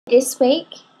This week,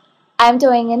 I'm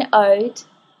doing an ode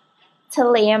to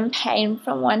Liam Payne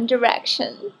from One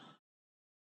Direction.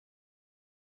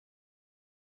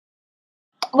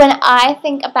 When I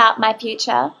think about my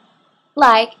future,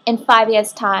 like in 5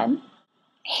 years' time,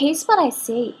 he's what I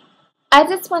see. I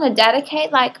just want to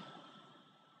dedicate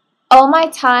all my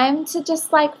time to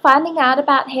just finding out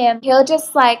about him. He'll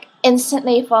just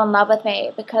instantly fall in love with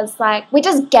me because we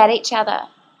just get each other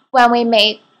when we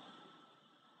meet.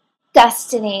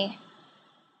 Destiny.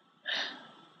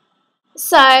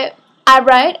 So I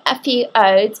wrote a few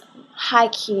odes,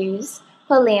 haikus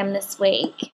for Liam this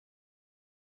week.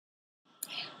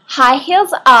 High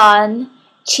heels on,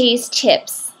 cheese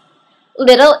chips,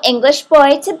 little English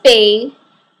boy to be,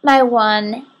 my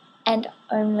one and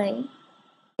only.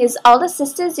 His older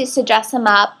sisters used to dress him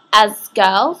up as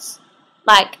girls,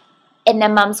 in their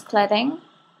mum's clothing.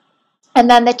 And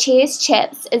then the cheese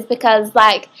chips is because,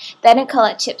 they don't call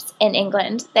it chips in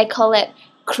England. They call it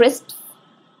crisps.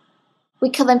 We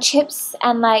call them chips,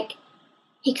 and,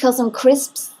 he calls them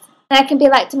crisps. And I can be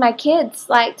to my kids,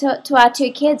 to our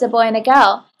 2 kids, a boy and a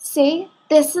girl. See,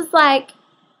 this is,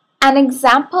 an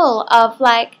example of,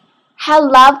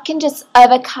 how love can just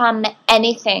overcome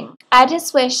anything. I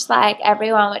just wish,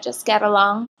 everyone would just get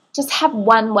along. Just have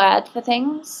one word for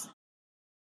things.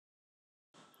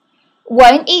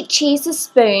 Won't eat cheese with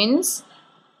spoons.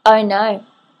 Oh no.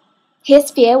 His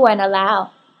fear won't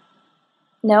allow.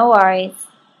 No worries.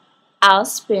 I'll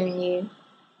spoon you.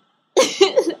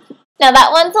 Now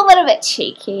that one's a little bit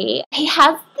cheeky. He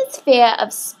has this fear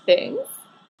of spoons.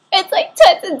 It's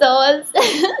totes and doors.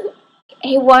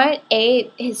 He won't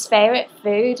eat his favourite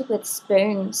food with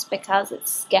spoons because it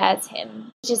scares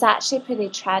him. Which is actually pretty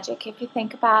tragic if you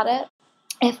think about it.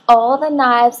 If all the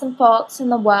knives and forks in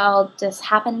the world just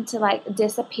happened to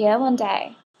disappear one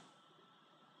day,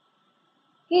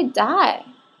 he'd die.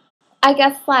 I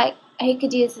guess he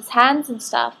could use his hands and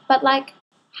stuff, but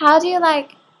how do you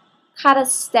cut a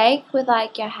steak with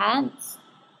your hands?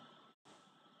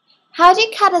 How do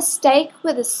you cut a steak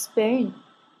with a spoon?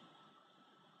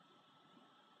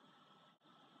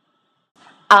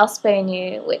 I'll spoon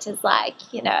you, which is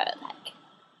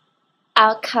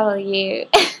I'll cuddle you.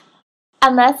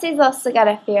 Unless he's also got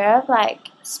a fear of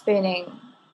spooning.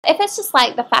 If it's just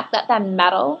the fact that they're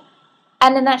metal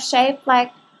and in that shape,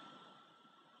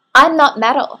 I'm not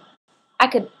metal. I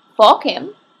could fork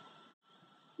him.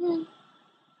 When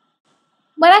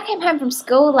I came home from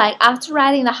school, after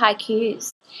writing the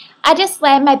haikus, I just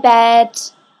lay in my bed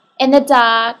in the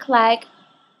dark,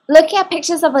 looking at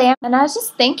pictures of Liam, and I was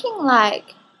just thinking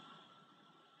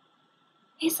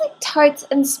he's totes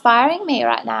inspiring me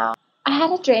right now. I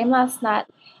had a dream last night.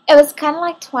 It was kind of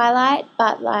like Twilight,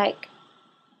 but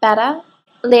better.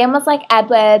 Liam was like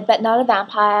Edward, but not a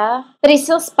vampire. But he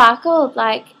still sparkled,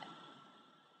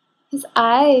 his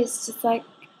eyes just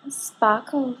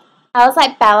sparkled. I was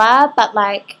like Bella, but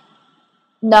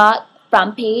not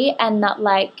frumpy and not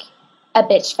a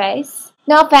bitch face.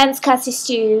 No offense, Cassie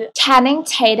Stew. Channing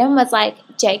Tatum was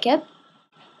Jacob.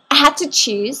 I had to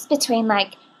choose between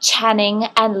Channing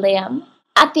and Liam.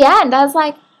 At the end, I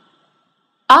was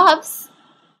Obs,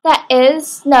 there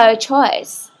is no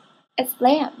choice. It's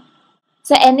Liam.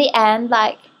 So in the end,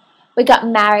 we got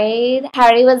married.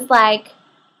 Harry was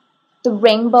the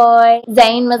ring boy.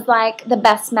 Zayn was the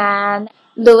best man.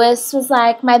 Lewis was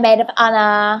my maid of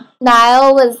honor.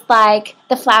 Niall was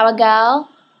the flower girl.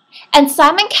 And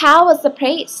Simon Cowell was the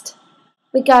priest.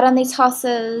 We got on these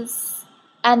horses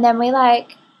and then we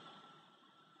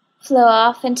flew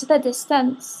off into the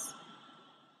distance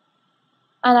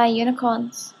on our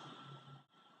unicorns.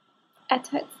 I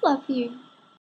totes love you.